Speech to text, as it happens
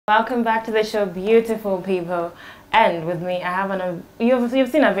Welcome back to the show, beautiful people. And with me, I have you've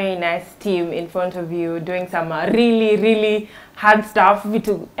seen a very nice team in front of you doing some really hard stuff.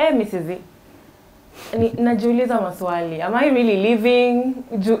 Vitu, Mrs. Najiuliza maswali. Am I really living?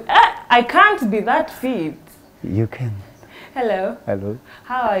 I can't be that fit. You can. Hello. Hello.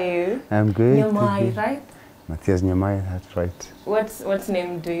 How are you? I'm good. Nyamai, right? Matthias Nyamai, that's right. What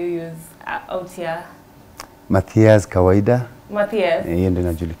name do you use out here? Matthias kawaida. Matthias. Yeye ndio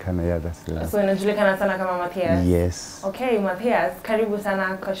inajulikana, yeah, that's the. So inajulikana sana kama Matthias. Yes. Okay, Matthias, karibu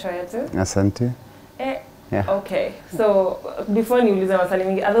sana kwa show yetu. Asante. Yeah. Okay. So before niulize maswali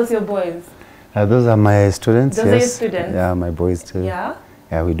mingi, are those your boys? Those are my students. Those yes. are your students? Yeah, my boys too. Yeah.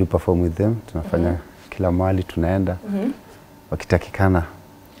 Yeah, we do perform with them. Tunafanya kila mahali tunaenda. Wakitakikana.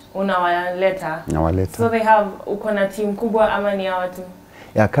 Unawaleta. Nawaleta. So they have uko na team kubwa ama ni hawa tu?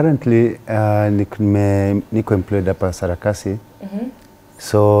 Yeah, currently niko employed hapa Sarakasi.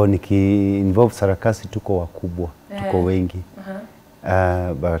 So involve Sarakasi tuko wakubwa, tuko wengi.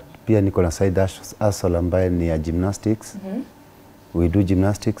 But pia niko na side hustle ambaye ni ya gymnastics. We do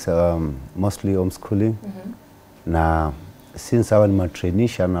gymnastics, mostly homeschooling. Na since hawa ni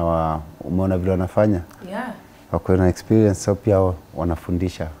matrainisha na umeona vile wanafanya. Yeah. Wako na experience, so pia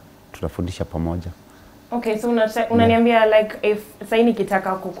wanafundisha, tunafundisha pamoja. Okay, so unaniambia like if saini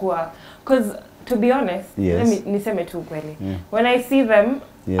nikitaka kukua, because to be honest, yes. let me niseme tu kweli. When I see them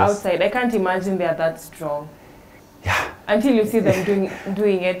outside, I can't imagine they are that strong. Yeah. Until you see them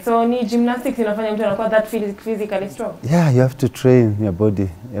doing it. So ni gymnastics inafanya mtu anakuwa that physically strong. Yeah, you have to train your body.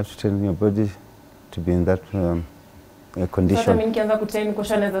 You have to train your body to be in that condition. So mimi nikianza kutrain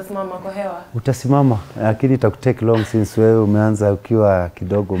kushoneza simama kwa hewa. Utasimama, lakini itakutake long since wewe umeanza ukiwa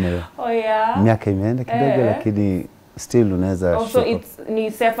kidogo miaka imeenda kidogo, lakini still unaweza. Also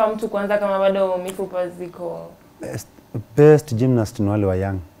ni safe mtu kuanza kama bado mifupa ziko. Best gymnast ni wale wa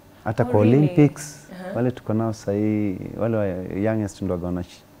young. Hata kwa Olympics wale tuko nao sahi, wale wa youngest ndio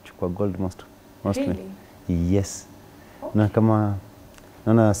wanachukua gold mostly. Really? Yes. Na kama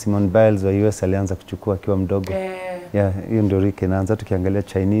naona Simone Biles wa US alianza kuchukua akiwa mdogo. Yeah, hiyo ndio rike naanza tukiangalia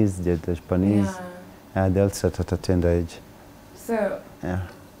Chinese, Japanese. They all start at a tender age. So,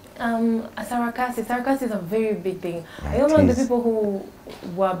 Sarakasi is a very big thing. Yeah, I don't know the people who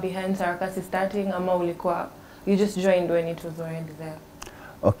were behind Sarakasi starting, ama ulikuwa, you just joined when it was already there.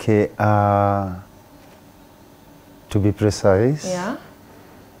 Okay, to be precise,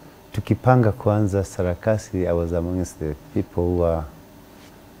 tukipanga kuanza Sarakasi, I was amongst the people who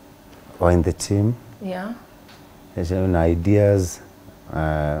were in the team. Yeah. There's ideas,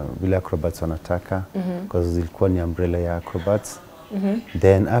 vile acrobats wanataka, because zilikuwa ni umbrella ya acrobats.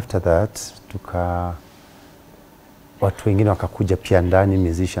 Then after that, watu wengine wakakuja pia ndani,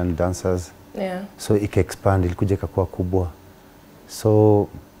 musician, dancers. Yeah. So ika-expand, ilikuja ikakuwa kubwa. So,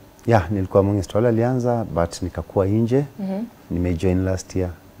 yeah, nilikuwa amongst wale alianza, but nikakuwa nje. Nimejoin last year.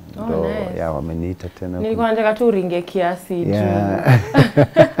 Nice. Yeah, wameniita tena. Nilikuwa nataka tu ringe kiasi juu.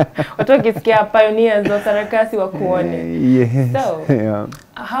 Watu wakisikia pioneers wa Sarakasi wakuone. Yes. So,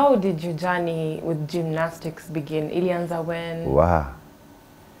 how did your journey with gymnastics begin? Ilianza when? Wow.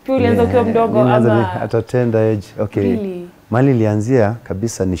 Pia ulianza ukiwa mdogo ama? At a tender age. Okay. Really? Mali ilianzia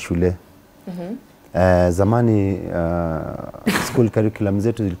kabisa ni shule. Zamani school curriculum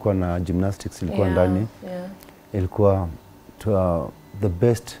zetu zilikuwa na gymnastics ilikuwa ndani. Ilikuwa the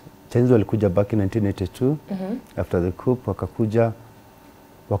best. Chinese walikuja back in 1982 after the coup, wakakuja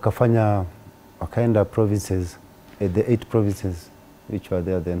wakaenda provinces, the 8 provinces which were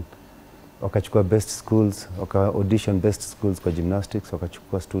there then, wakachukua best schools, audition best schools kwa gymnastics,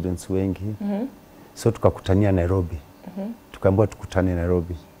 wakachukua students wengi. So tukakutania Nairobi. Tukaambiwa tukutane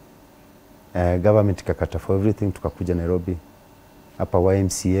Nairobi. Government ikakata for everything, tukakuja Nairobi hapa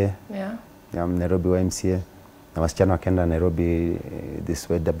YMCA. Nairobi YMCA. Na wasichana wakaenda Nairobi this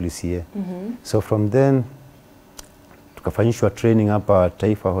way WCA. So from then tukafanyishwa training hapa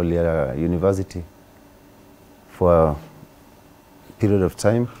Taifa Hall ya university for a period of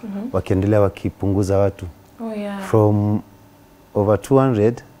time. Wakiendelea wakipunguza watu. From over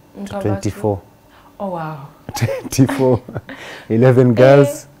 200 to 24. Oh wow. 24. 11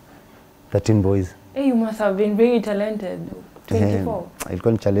 girls, 13 boys. You must have been very talented. 24.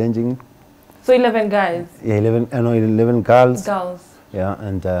 Ilikuwa challenging. So 11 guys? Yeah, 11 girls. Girls. Yeah,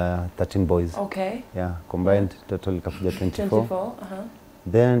 and 13 boys. Okay. Yeah, combined total ikakuja 24. 24,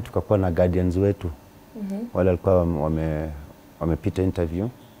 Then tukakuwa na guardians wetu. Wale walikuwa wamepita interview.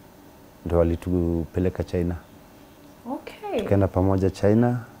 Ndio walitupeleka China. Okay. Tukaenda pamoja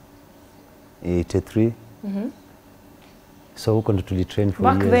China 83. So huko ndo tulitrain for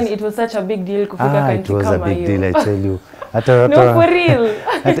years. Back then it was such a big deal kufika country kama hiyo. It was a big deal, I tell you. Hata no, for real.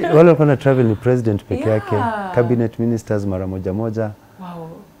 Hata wale walikuwa na travel ni president peke yake, cabinet ministers mara moja. Wow.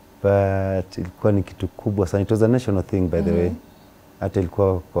 But ilikuwa ni kitu kubwa sana. It was a national thing by the way. Hata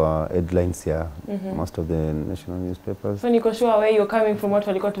ilikuwa kwa headlines ya most of the national newspapers. So niko sure where you're coming from, watu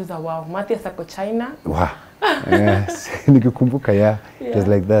walikuwa tu za wow, Matthias ako China. Wow. Yes. Nikikumbuka it was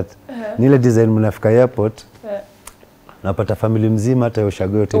like that. Nile design mnafika airport. Napata family mzima hata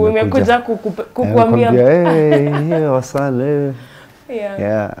Ushago yote imekuja. Umekuja kukuambia. Hey, wasale.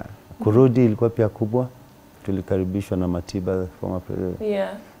 Yeah. Kurudi ilikuwa pia kubwa. Tulikaribishwa na Matiba, former president.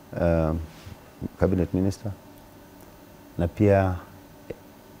 Cabinet minister. Na pia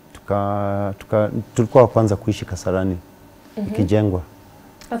tulikuwa kwanza kuishi Kasarani. Ikijengwa.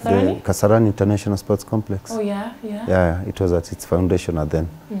 Kasarani? Kasarani International Sports Complex. Oh yeah. Yeah, it was at its foundation then.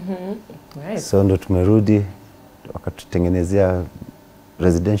 Nice. So ndo tumerudi wakatutengenezea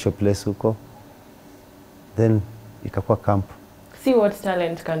residential place huko. Then ikakuwa camp. See what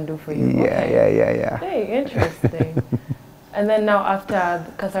talent can do for you. Yeah. Hey, interesting. And then now after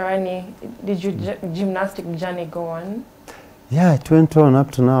Kasarani, did your gymnastic journey go on? Yeah, it went on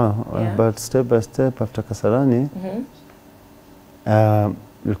up to now, but step by step after Kasarani,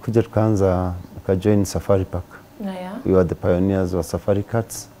 nilikuja tukaanza join Safari Park. We were the pioneers of Safari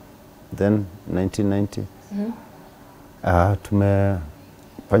Cats. Then 1990.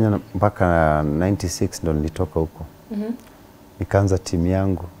 Tumefanya mpaka 96 ndo nilitoka huko. Nikaanza timu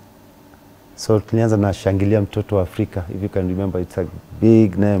yangu. So tulianza na Shangilia Mtoto wa Afrika. If you can remember, it's a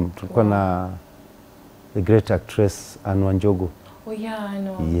big name. Tulikuwa na the great actress Anne Wanjogu. Oh yeah, I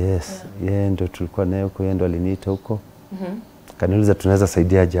know. Yes, yeye ndo tulikuwa naye huko, yeye ndo aliniita huko. Kaniuliza tunaweza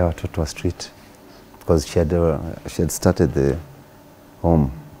saidia aje watoto wa street, because she had started the home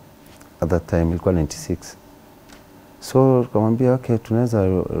at that time, ilikuwa 96. So tukamwambia okay, tunaweza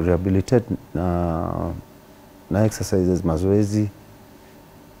rehabilitate na exercises, mazoezi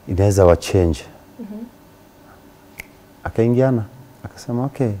inaweza wa change. Akaingiana akasema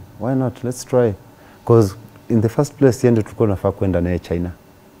okay, why not, let's try, because in the first place yeye tulikuwa nafaa kwenda naye China.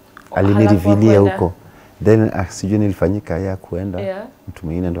 Alinirivilia huko, then sijui nilifanyika ya kuenda mtu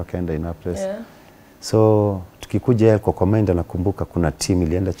mwingine ndo akaenda in our place. So tukikuja yeye kwa commander, nakumbuka kuna team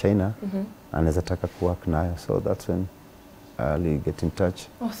ilienda China anaweza taka kuwork nayo, so that's when I'll get in touch.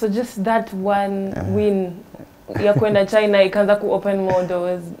 Oh, so just that one win ya kwenda China ikaanza ku open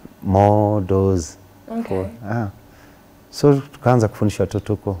more doors. Okay. So tukaanza kufundisha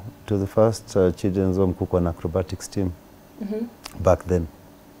watoto huko. To the first children's home kuko na acrobatics team back then.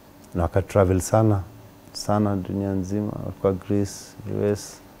 Na waka travel sana dunia nzima, kwa Greece,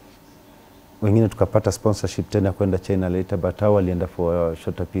 US. Wengine tukapata sponsorship tena kwenda China later, but hao walienda for a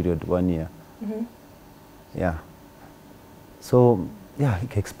shorter period, 1 year. Yeah. So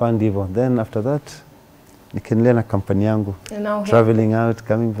it expand hivyo. Then after that nikaendelea na company yangu, traveling out,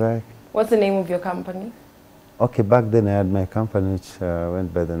 coming back. What's the name of your company? Okay, back then I had my company which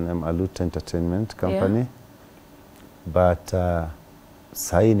went by the name Aluta Entertainment Company. But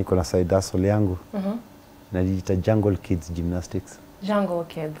sahi niko na side hustle yangu. Najiita Jungle Kids Gymnastics. Jungle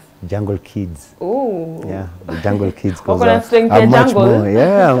Kids. Jungle Kids. Oh. Yeah, the Jungle Kids.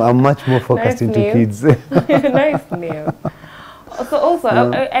 I'm much more focused into kids. Nice name. Also,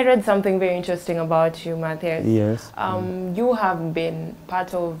 I read something very interesting about you, Matthias. Yes. You have been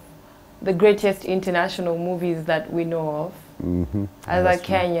part of the greatest international movies that we know of as a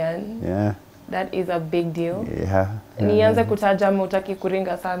Kenyan. Yeah. That is a big deal. Yeah. Nianze kutaja ama utaki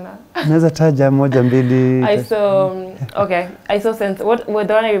kuringa sana? Naweza taja moja mbili. I saw Sense. The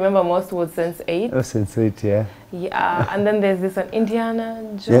one I remember most was Sense8. Oh, Sense8, yeah. Yeah, and then there's this one, Indiana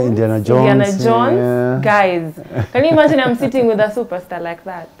Jones. Yeah, Indiana Jones. Yeah. Guys, can you imagine I'm sitting with a superstar like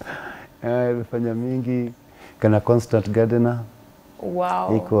that? Ilifanya mingi. Kana Constant Gardener.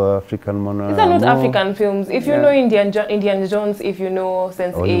 Wow. Equal African monarch. These are not African films. If you know Indiana Jones, if you know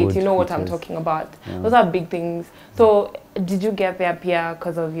Sense8, you know what I'm talking about. Those are big things. So, did you get there, Pia,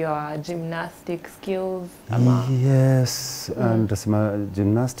 because of your gymnastic skills? Yes, and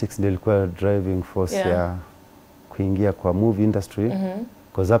gymnastics ilikuwa driving force ya kuingia kwa movie industry.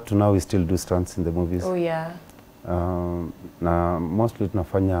 Because up to now we still do stunts in the movies. Oh yeah. Na mostly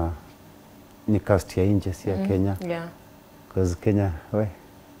tunafanya ni cast ya nje, si ya Kenya. Yeah. Because Kenya,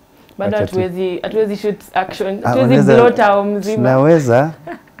 bado hatuwezi shoot action, hatuwezi blow town mzima. Tunaweza,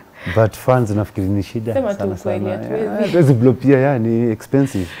 but fans nafikiri ni shida sana. Hatuwezi blow pia, ni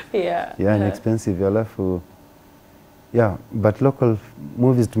expensive. Ni expensive, alafu but local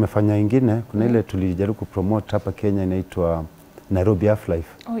movies tumefanya ingine, kuna ile tulijaribu kupromote hapa Kenya inaitwa Nairobi Half-Life.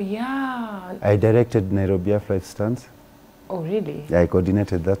 Oh yeah. I directed Nairobi Half-Life stunts. Oh, really? Yeah, I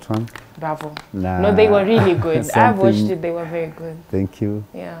coordinated that one. Bravo. Nah, no, they were really good. I've watched it, they were very good. Thank you.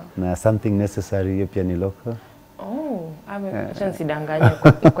 Yeah. Na something necessary, hiyo pia ni local. Oh, acha sidanganya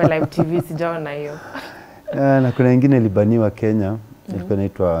kwa live TV sijaona hiyo. Na kuna ingine ilibaniwa Kenya, ilikuwa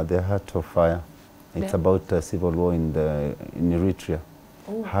inaitwa The Heart of Fire. It's about a civil war in Eritrea.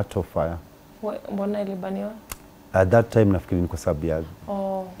 Heart of Fire. Mbona ilibaniwa? At that time nafikiri ni kwa sababu ya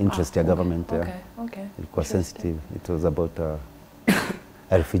interest ya government. Okay. Ilikuwa sensitive. It was about a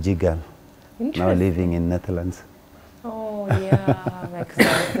refugee girl now living in Netherlands. Oh yeah, makes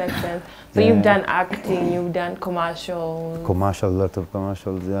sense. So you've done acting, you've done commercials. A lot of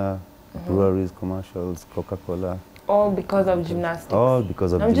commercials, yeah. Breweries, commercials, Coca-Cola. All because of gymnastics. All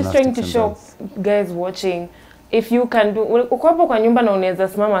because of I'm gymnastics. just trying to show guys watching, if you can do, uko hapo kwa nyumba na unaweza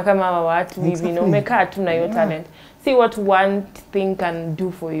simama kama hawa watu hivi na umekaa tu na your talent. See what one thing can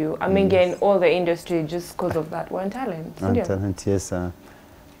do for you. I mean, in all the industry just because of that one talent. One talent, yes.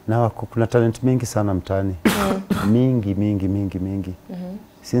 Na kuna talent mingi sana mtaani. mingi.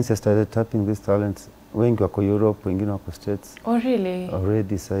 Since I started tapping these talents, wengi wako Europe, wengine wako States. Oh really?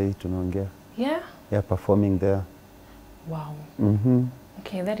 Already sahi tunaongea. Yeah? Yeah, performing there. Wow.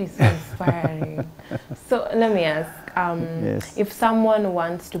 Okay, that is so inspiring. So let me ask, if someone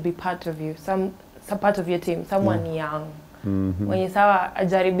wants to be part of you, some part of your team, someone young, mwenye sawa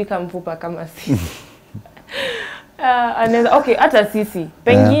ajaribika mfupa kama sisi. Okay, hata sisi.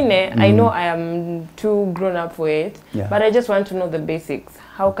 Pengine, I know I am too grown up for it, but I just want to know the basics.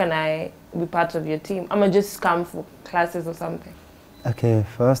 How can I be part of your team? I'ma just come for classes or something. Okay,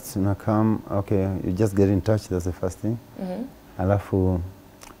 first you come, okay, you just get in touch, that's the first thing. Alafu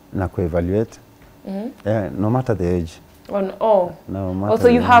na evaluate. Yeah, no matter the age. No matter also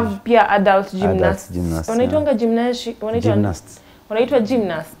you have peer adult gymnasts. Wanaitwa gymnasts. Wanaitwa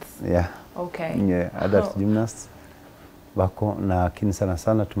gymnasts. Yeah. Okay. Yeah, adult gymnasts. Wako na kini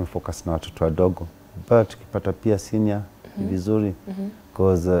sana tumefocus na watoto wadogo. But tukipata pia senior vizuri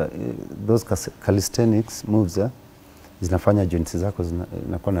because those calisthenics moves zinafanya joints zako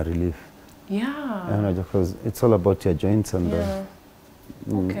zinakuwa na relief. Yeah. Because it's all about your joints and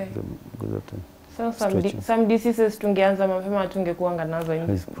okay. So some diseases tungeanza mapema tungekuanga nazo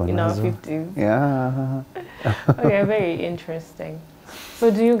in our 50s. Yeah. Okay, very interesting.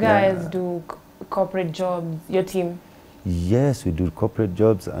 So do you guys do corporate jobs, your team? Yes, we do corporate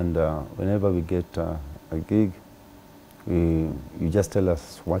jobs, and whenever we get a gig, you just tell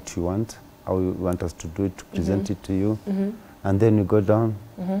us what you want, how you want us to do it, to present it to you, and then you go down,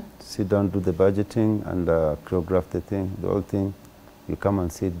 sit down, do the budgeting, and choreograph the thing, the whole thing. You come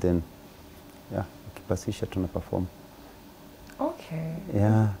and sit, then, ukipasisha tuna perform. Okay.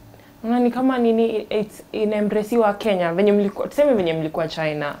 Yeah. Ni kama nini inaembracewa Kenya venye mlikuwa tuseme venye mlikuwa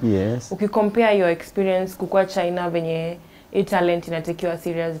China. Yes. Ukicompare your experience kukua China venye talent inatekiwa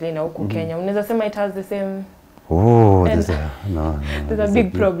seriously na huku Kenya, unaweza sema it has the same? Oh, there's a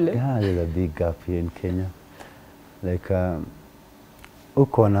big problem. Yeah, there's a big gap here in Kenya. Like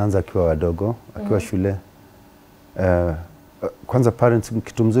uko wanaanza akiwa wadogo, akiwa shule. Kwanza parents,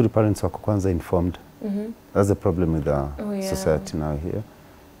 kitu mzuri parents wako kwanza informed. That's the problem with the society now here.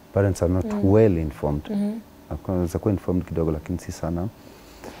 Parents are not well informed. Wanaweza kuwa informed kidogo lakini si sana.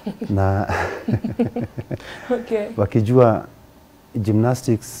 Na wakijua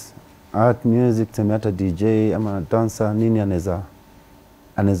gymnastics, art, music, tuseme hata DJ ama dancer, nini anaweza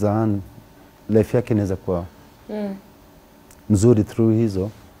life yake inaweza kuwa mzuri through hizo,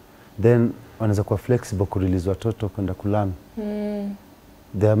 then wanaweza kuwa flexible kurelease watoto kwenda kulearn.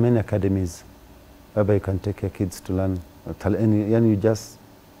 There are many academies where you can take your kids to learn. Yani you just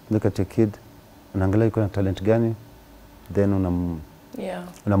look at your kid, unaangalia yuko na talent gani, then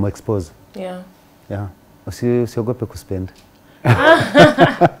unamu-expose. Yeah. Usiogope kuspend.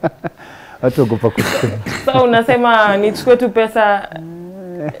 Watu ogopa kuspend. So unasema nichukue tu pesa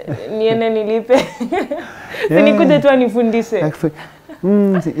niende nilipe. Sinikuje tu anifundishe.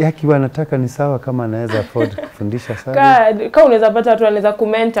 Yaki wanataka ni sawa kama anaweza afford kufundisha sana. Kama unaweza pata watu wanaweza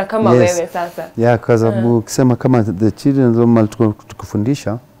kumenta kama wewe sasa. Yeah, kwa sababu ukisema kama the children normal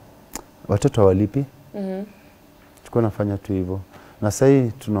tukufundisha watoto hawalipi. Tuko nafanya tu hivyo. Na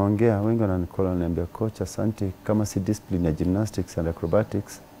sasa tunaongea, wengi wananikola wananiambia coach, asante, kama si discipline ya gymnastics and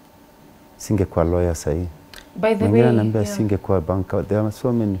acrobatics singekuwa lawyer sasa. By the way, ananiambia singekuwa banker. There are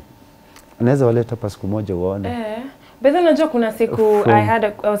so many. Unaweza waleta pa siku moja uone. But then unajua kuna siku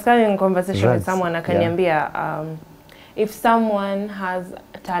I was having a conversation with someone akaniambia if someone has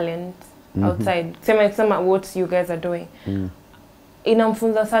talent outside, sema what you guys are doing,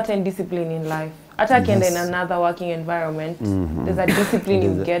 inamfunza certain discipline in life. Hata akienda in another working environment, there's a discipline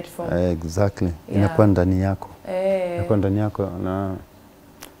you get from. Exactly. Inakuwa ndani yako. Inakuwa ndani yako na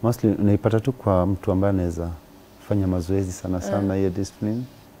mostly unaipata tu kwa mtu ambaye anaweza fanya mazoezi sana hiyo discipline.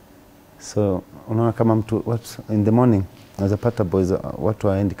 So unaona kama mtu in the morning unaweza pata boys watu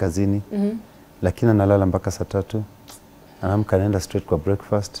waendi kazini lakini analala mpaka saa 3. Anaamka anaenda straight kwa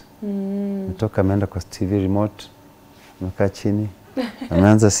breakfast. Mtoka ameenda kwa TV remote. Amekaa chini.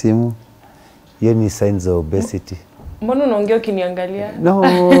 Ameanza simu. Hiyo ni signs of obesity. Mbona unaongea ukiniangalia? No,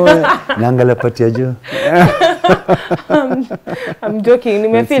 naangalia pati ya juu. I'm joking,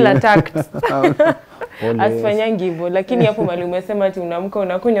 nimefeel attacked. Asifanyangi hivyo, lakini hapo mali umesema ati unaamka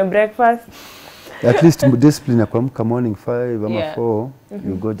unakunywa breakfast. At least discipline ya kuamka morning 5 ama 4,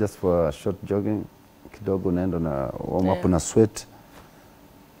 you go just for a short jogging, kidogo unaenda na warm up na sweat.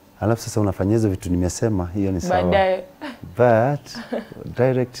 Alafu sasa unafanya hizo vitu nimesema, hiyo ni sawa. Baadaye. But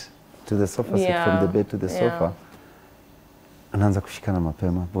direct to the sofa, sit from the bed to the sofa. Anaanza kushikana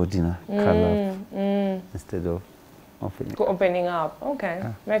mapema, body na curl up instead of opening up. Okay,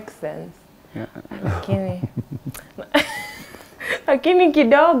 makes sense. Lakini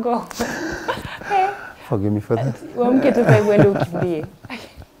kidogo. Forgive me for that. Uamke tu sasa uende ukimbie.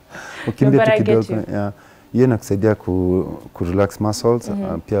 Ukimbie tu kidogo. Hiyo inakusaidia ku relax muscles,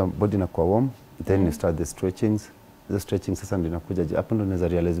 pia body inakuwa warm, then you start the stretchings. The stretching sasa ndio inakuja hapo, ndio unaweza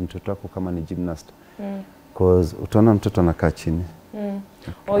realize mtoto wako kama ni gymnast. Cause utaona mtoto anakaa chini.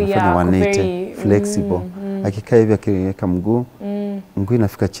 Very flexible. Akikaa hivi akiweka mguu, mguu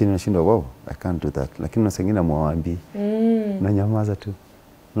inafika chini unashindwa wow, I can't do that. Lakini na sengine mwaambi. Unanyamaza tu.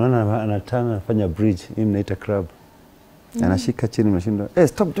 Unaona anatana anafanya bridge, hii mnaita crab. Anashika chini unashindwa,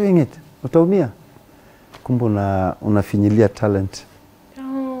 stop doing it. Utaumia. Kumbe unafinyilia talent.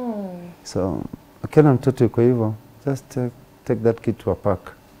 So, ukiona mtoto yuko hivyo, just take that kid to a park.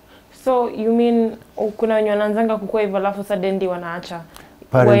 So you mean kuna wenye wanaanzanga kukua hivyo alafu suddenly wanaacha?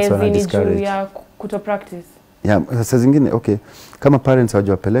 Parents wana discourage. Juu ya kuto practice. Yeah, sasa zingine kama parents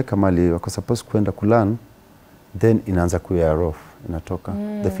hawajawapeleka mali wako supposed kwenda kulearn, then inaanza kuwear off, inatoka.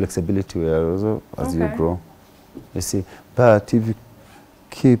 The flexibility wears off as you grow. You see, but if you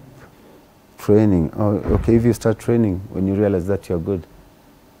keep training, if you start training when you realize that you are good,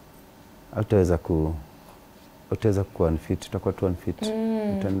 utaweza kuwa unfit, utakuwa tu unfit.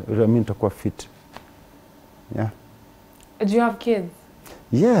 I mean utakuwa fit. Yeah. Do you have kids?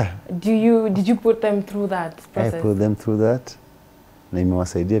 Yeah. Did you put them through that process? I put them through that. Na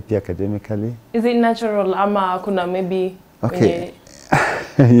imewasaidia pia academically. Is it natural ama kuna maybe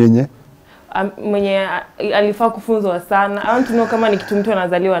yenye mwenye alifaa kufunzwa sana? I want to know kama ni kitu mtu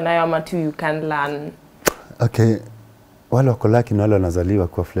anazaliwa nayo ama tu you can learn. Okay. Wale wako lucky na wale wanazaliwa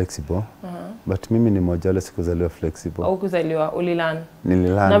kuwa flexible. But mimi ni mmoja wale sikuzaliwa flexible. Au kuzaliwa ulilearn?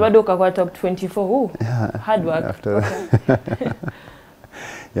 Nililearn. Na bado ukakuwa top 24. Hard work. After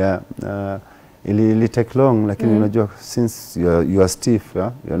ili take long, lakini unajua since you are stiff, you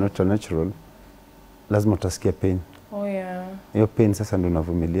are not a natural, lazima utasikia pain. Hiyo pain sasa ndio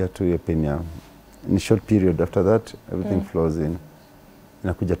unavumilia tu hiyo pain ya in short period. After that everything flows in.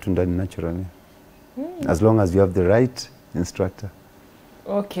 Inakuja tu ndani naturally. As long as you have the right instructor.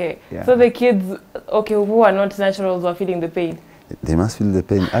 Okay. Yeah. So the kids who are not naturals are feeling the pain. They must feel the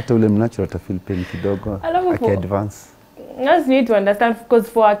pain. Hata ule mnatural ata feel pain kidogo. Advance. Just need to understand, because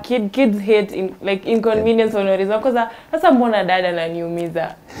for a kid, kids hate inconvenience for no reason. Because sasa mbona dada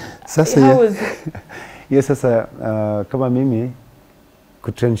ananiumiza. Sasa yes, sasa kama mimi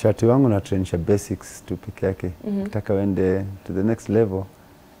kutrain shati wangu na train basics tu peke yake. Nataka wende to the next level,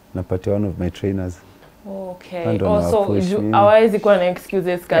 napatia one of my trainers. Okay. Also, hawezi kuwa na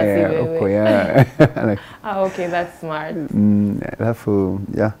excuses kasi wewe. Okay, that's smart. Alafu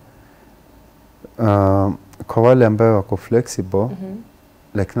kwa wale ambao wako flexible,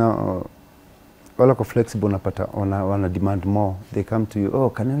 like now, wale wako flexible unapata wana demand more. They come to you,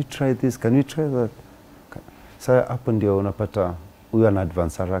 can we try this? Can we try that? Sasa hapo ndio unapata huyu ana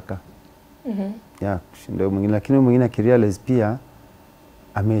advance haraka. Ndio mwingine, lakini mwingine akirealize pia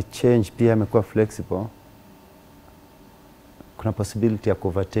amechange, pia amekuwa flexible, kuna possibility ya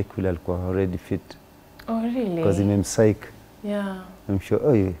overtake yule alikuwa already fit. Oh really? Because imempsych. Yeah. I'm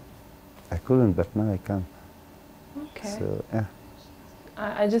sure, I couldn't, but now I can. Okay. So, yeah.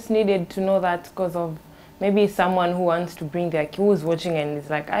 I just needed to know that because of maybe someone who wants to bring their kid, who's watching and is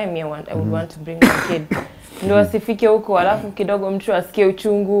like, I would want to bring my kid. Ndio asifike huko alafu kidogo mtu asikie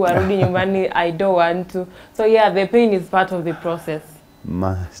uchungu arudi nyumbani, I don't want to. So yeah, the pain is part of the process.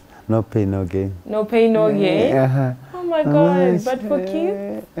 Must. No pain, no gain. No pain, no gain? Oh my God, but for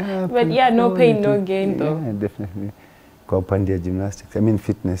kids? But yeah, no pain, no gain though. Yeah, definitely. kwa upande ya gymnastics. I mean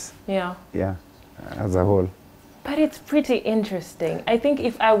fitness. Yeah. Yeah, as a whole. But it's pretty interesting. I think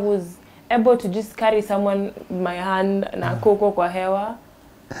if I was able to just carry someone in my hand na koko kwa hewa.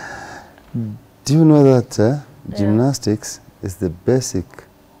 Do you know that gymnastics is the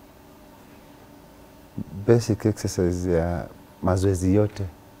basic exercise ya mazoezi yote?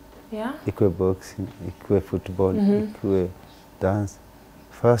 Yeah. Ikwe boxing, ikwe football, ikwe dance.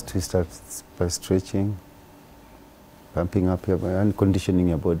 First we start by stretching, pumping up your body and conditioning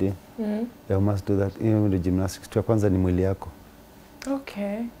your body. You must do that. Even the gymnastics, tu ya kwanza ni mwili yako.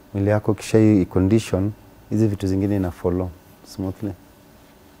 Okay. Mwili yako kisha hii condition, hizi vitu zingine ina follow smoothly.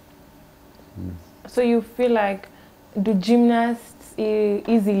 So you feel like, do gymnasts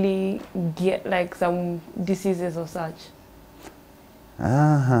easily get like some diseases or such?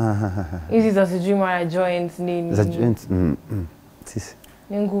 Hizi za sijui mara joints nini? Za joints, sisi.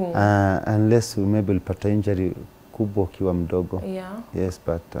 Ni ngumu. Unless maybe ulipata injury kubwa ukiwa mdogo. Yeah. Yes,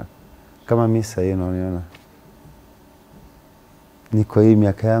 but kama mimi sasa unaona niko hii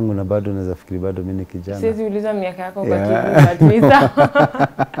miaka yangu na bado naweza fikiri bado mimi ni kijana. Siwezi uliza miaka yako kwa kitu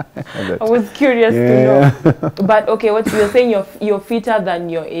I was curious to know. But okay, what you're saying, you're fitter than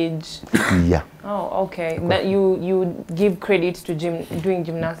your age. Yeah. Oh, okay. That you give credit to doing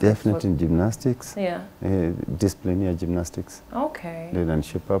gymnastics. Definitely in gymnastics. Yeah. Discipline ya gymnastics. Okay. Then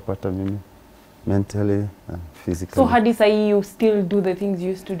shape up hata mimi mentally and physically. So hadi say you still do the things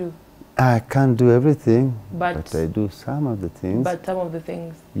you used to do? I can't do everything, but I do some of the things. But some of the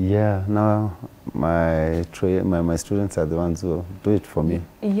things. Yeah, now my students are the ones who do it for me.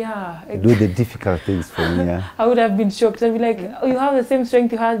 Yeah. Do the difficult things for me. Yeah. I would have been shocked. I'd be like, oh, you have the same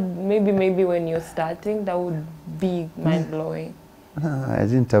strength you had maybe when you're starting. That would be mind-blowing. No, I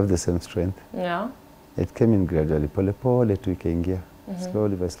didn't have the same strength. Yeah. It came in gradually. Pole pole tu ikaingia.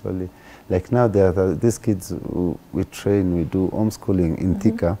 Slowly by slowly. Like now there are these kids who we train, we do homeschooling in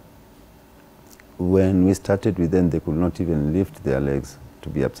Thika. When we started with them, they could not even lift their legs to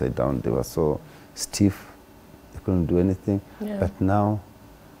be upside down. They were so stiff, they couldn't do anything. Yeah. But now,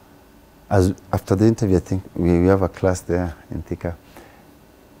 after the interview, I think we have a class there in Thika.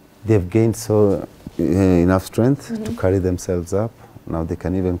 They've gained enough strength to carry themselves up. Now they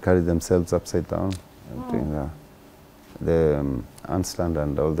can even carry themselves upside down, doing the handstand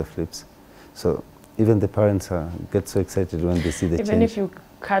and all the flips. So even the parents get so excited when they see the change. Even if you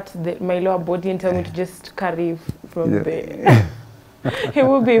cut my lower body and tell me to just carry from there. It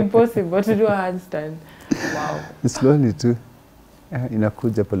would be impossible to do a handstand. Wow. Slowly too.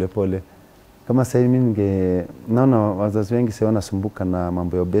 Inakuja pole pole. Kama sasa mimi naona wazazi wengi sasa wanasumbuka na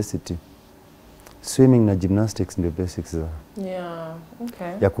mambo ya obesity. Swimming na gymnastics ndio basics za. Yeah,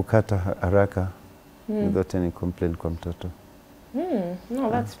 okay. Ya kukata haraka without any complaint kwa mtoto. No,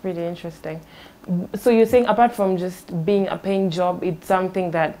 that's pretty interesting. So you're saying apart from just being a paying job, it's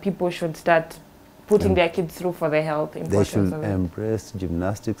something that people should start putting their kids through for their health. They should embrace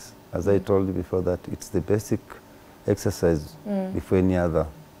gymnastics. As I told you before, that it's the basic exercise before any other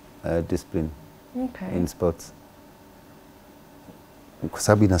discipline in sports. Kwa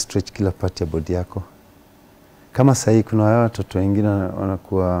sababu ina stretch kila part ya body yako. Kama sasa kuna watoto wengine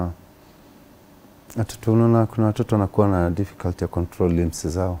wanakuwa kuna watoto wanakuwa na difficulty ya control limbs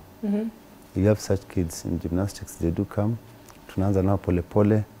zao. You have such kids in gymnastics, they do come. Tunaanza nao pole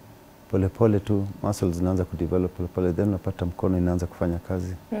pole tu, muscles zinaanza kudevelop pole pole, then unapata mkono inaanza kufanya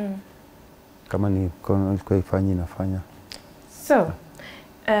kazi. Kama ni mkono ilikuwa ifanye inafanya. So,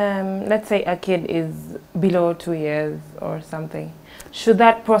 let's say a kid is below 2 years or something. Should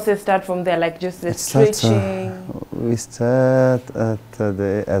that process start from there, like just the stretching? We start at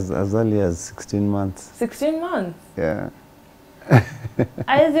as early as 16 months. 16 months? Yeah.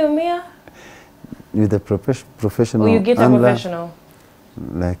 Azumia? With a professional. Oh, you get a professional?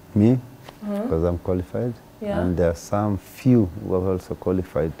 Like me, because I'm qualified. Yeah. And there are some few who have also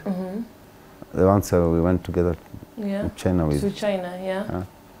qualified. The ones we went together in China with. To China, yeah.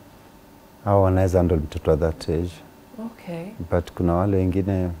 Hao wanaweza handle mtoto at that age. Okay. But kuna wale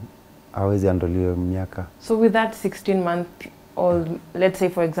wengine hawezi handle hiyo miaka. So with that 16-month-old, let's say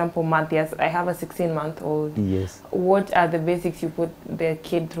for example Matthias, I have a 16-month-old. Yes. What are the basics you put the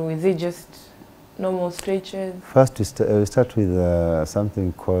kid through? Is it just normal stretches? First we start with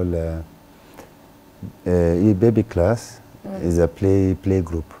something called baby class. Is a play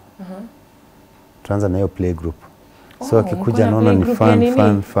group. Tuanza na hiyo play group. So akikuja naona ni fun.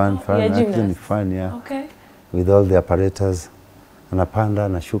 Actually ni fun, yeah. Okay. With all the apparatus. Anapanda,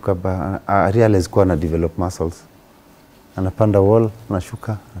 anashuka, realize kuwa na develop muscles. Anapanda wall,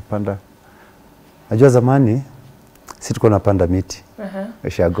 anashuka, anapanda. Najua zamani si tuko napanda miti.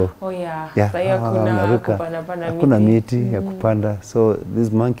 Ushago. Oh yeah. Yeah. Hakuna miti ya kupanda. So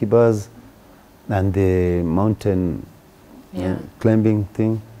these monkey bars and the mountain climbing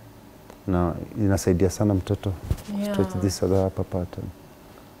thing na inasaidia sana mtoto. Stretch this other upper part.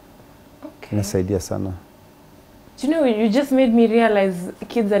 Okay. Inasaidia sana. Do you know, you just made me realize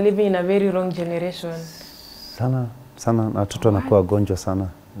kids are living in a very wrong generation. Sana na watoto wanakuwa wagonjwa sana.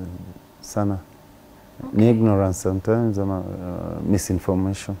 Sana. Ni ignorance sometimes and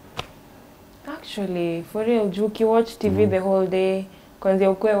misinformation. Actually, for real, Juki watch TV the whole day.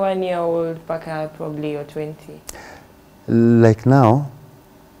 Kwanzia ukwe 1 year old paka probably you're 20. Like now,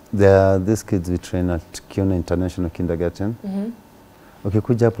 there are these kids we train at Kiona International Kindergarten.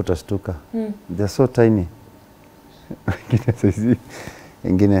 Ukikuja hapo utashtuka. They're so tiny.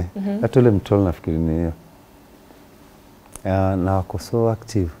 Ingine hata ule mtolo nafikiri ni hiyo. Na wako so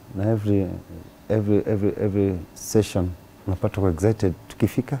active. Na every session unapata kwa excited.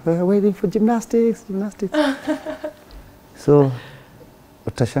 Tukifika, we're waiting for gymnastics. So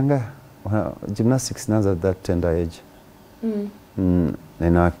utashangaa gymnastics inaanza at that tender age.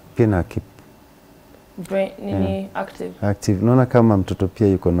 Na pia na keep brain active. Naona kama mtoto pia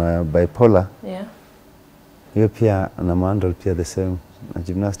yuko na bipolar. Yeah. Hiyo pia na mandal pia the same. Na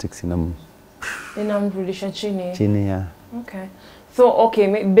gymnastics inamrudisha chini. Yeah. Okay. So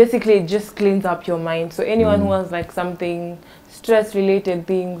okay, basically it just cleans up your mind. So anyone who has like something stress related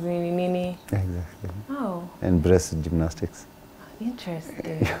things nini. Exactly. Oh. And breast gymnastics.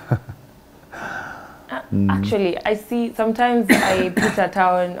 Interesting. Actually, I see sometimes I put a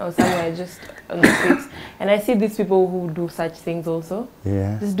town or somewhere just on the streets, and I see these people who do such things also.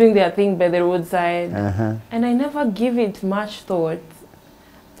 Yeah. Just doing their thing by the roadside. And I never give it much thought.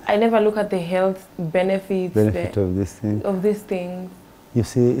 I never look at the health benefits of these things. You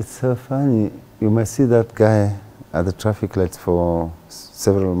see, it's so funny. You might see that guy at the traffic lights for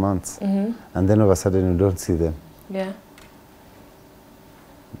several months, and then all of a sudden you don't see them. Yeah.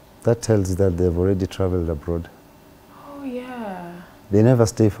 That tells you that they've already traveled abroad. Oh, yeah. They never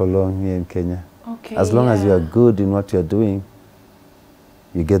stay for long here in Kenya. Okay, as long as you are good in what you're doing,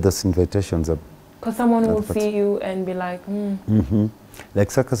 you get those invitations up. Because someone will see you and be like,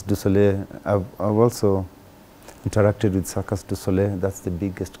 Like Circus du Soleil, I've also interacted with Circus du Soleil. That's the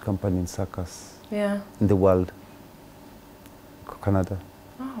biggest company in circus in the world, Canada.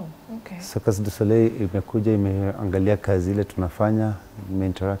 Oh, okay. Circus du Soleil imekuja imeangalia kazi ile tunafanya,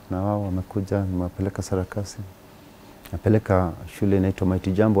 imeinteract na wao, wamekuja, nimewapeleka sarakasi. Napeleka shule inaitwa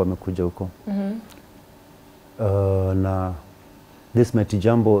Mighty Jambo, wamekuja huko. Na this Mighty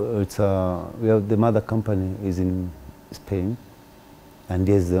Jambo, it's we have the mother company is in Spain, and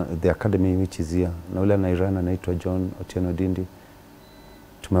there's the academy which is here. Na ule anairana anaitwa John Otieno Dindi.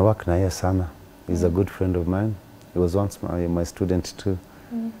 Tumewaka na yeye sana. He's a good friend of mine. He was once my student too.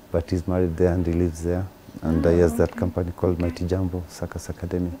 But he's married there and he lives there. And he has that company called Mighty Jambo Circus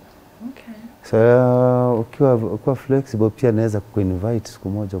Academy. Okay. So ukiwa flexible pia naweza kuinvite siku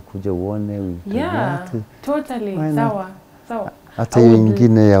moja kuja uone. Yeah, totally. Sawa. Hata hiyo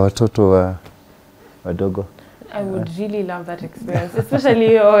ingine ya watoto wadogo. I would really love that experience, especially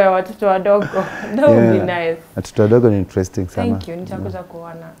hiyo ya watoto wadogo. That would be nice. Watoto wadogo ni interesting sana. Thank you. Nitakuja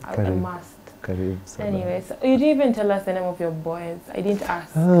kuona. I must. Karibu sana. Anyways, you didn't even tell us the name of your boys. I didn't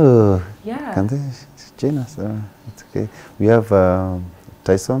ask. Oh. Yeah. Can they join us? It's okay. We have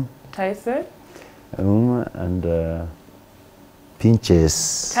Tyson. And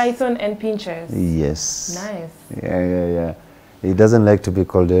Pinches. Tyson and Pinches. Yes. Nice. Yeah. He doesn't like to be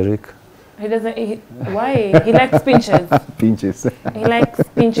called Eric. He doesn't. Why? He likes pinches. Pinches. He likes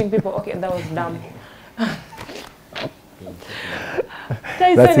pinching people. Okay, that was dumb.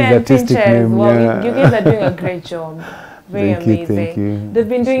 Tyson and Pinches. Name, well, you guys are doing a great job. Very amazing. Thank you. They've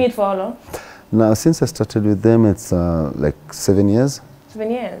been doing it for how long? Now, since I started with them, it's like 7 years. 7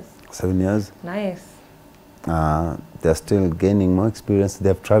 years. 7 years. Nice. They're still gaining more experience.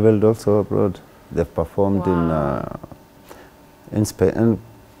 They've traveled also abroad. They've performed in Spain. And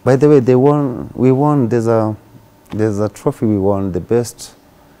by the way, we won. There's a trophy we won, the best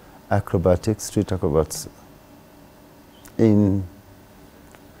street acrobats in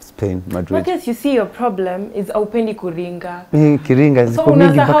Spain, Madrid. I guess you see your problem is aupendi kuringa. Kiringa ziko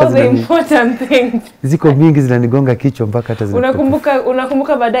mingi mpaka the important things. Ziko mingi zinanigonga kichwa mpaka hata zinakumbusha.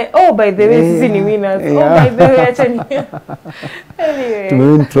 Unakumbuka baadaye, oh by the way sisi ni winners. Oh by the way acha ni. Anyway.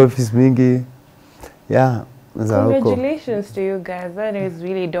 Tumewin trophies mingi. Yeah. Congratulations to you guys. That is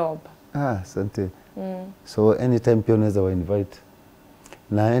really dope. Asante. So anytime pia unaweza wa invite.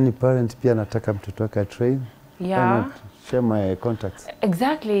 Na any parent pia anataka mtoto wake train. Yeah. Share my contacts.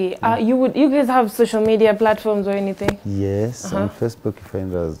 Exactly. You guys have social media platforms or anything? Yes, on Facebook, you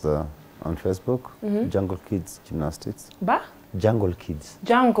find us on Facebook, Jungle Kids Gymnastics. Ba? Jungle Kids.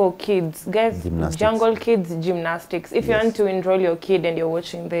 Jungle Kids. Guys, Gymnastics. Jungle Kids Gymnastics. If you want to enroll your kid and you're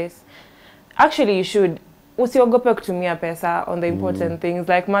watching this, actually you should. Usiogope kutumia pesa on the important things.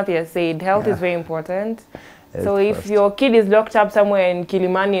 Like Matthias said, health is very important. So if your kid is locked up somewhere in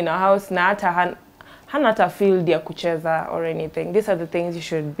Kilimani in a house, na hata field ya kucheza or anything, these are the things you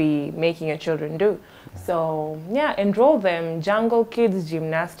should be making your children do. So yeah, enroll them. Jungle Kids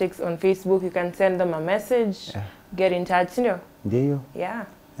Gymnastics on Facebook. You can send them a message, get in touch, you know. Ndio. Yeah.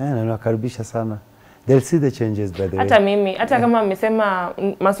 Na nakaribisha sana. They'll see the changes by the way. Hata mimi, hata kama amesema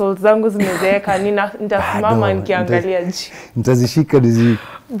muscles zangu zimezeeka, nitasimama nikiangalia ji. Nitazishika dizi.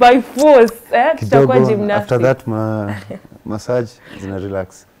 By force, tutakuwa gymnastics. After that massage zina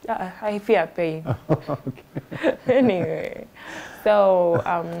relax. I fear pain. Okay. Anyway, so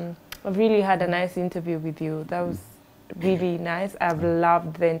I've really had a nice interview with you. That was really nice. I've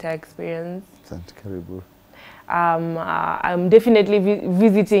loved the entire experience. Asante, karibu. I'm definitely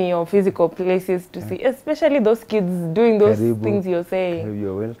visiting your physical places to see, especially those kids doing those things you're saying.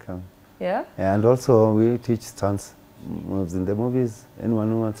 You're welcome. Yeah? And also we teach stunts moves in the movies. Anyone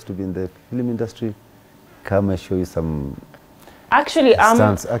who wants to be in the film industry, come and show you some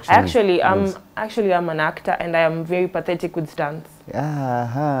stunts. Actually, I'm an actor and I am very pathetic with stunts.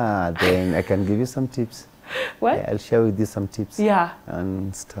 Then I can give you some tips. What? Yeah, I'll share with you some tips. Yeah.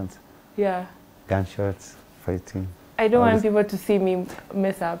 And stunts. Yeah. Gunshots, fighting. I don't want people to see me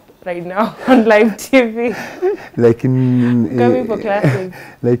mess up right now on live TV. Like in coming for classes.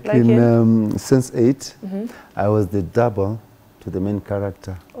 Like in Sense8, I was the double to the main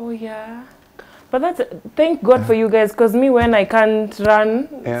character. Oh yeah. But thank God for you guys, because me, when I can't run,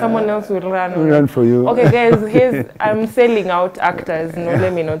 someone else will run. Run for you. Okay, guys, I'm selling out actors. No,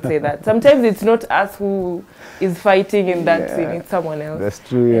 let me not say that. Sometimes it's not us who is fighting in that scene, it's someone else. That's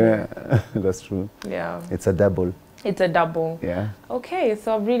true, yeah. That's true. Yeah. It's a double. It's a double. Yeah. Okay,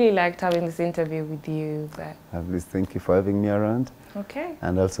 so I've really liked having this interview with you. Please, thank you for having me around. Okay.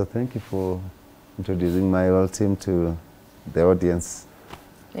 And also thank you for introducing my whole team to the audience.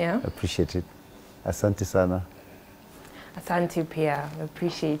 Yeah. I appreciate it. Asante sana. Asante pia.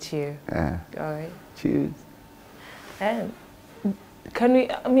 Appreciate you. Yeah. All right. Cheers. And can we,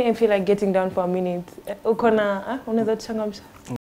 I feel like getting down for a minute. Ukona, unaweza tuchangamsha?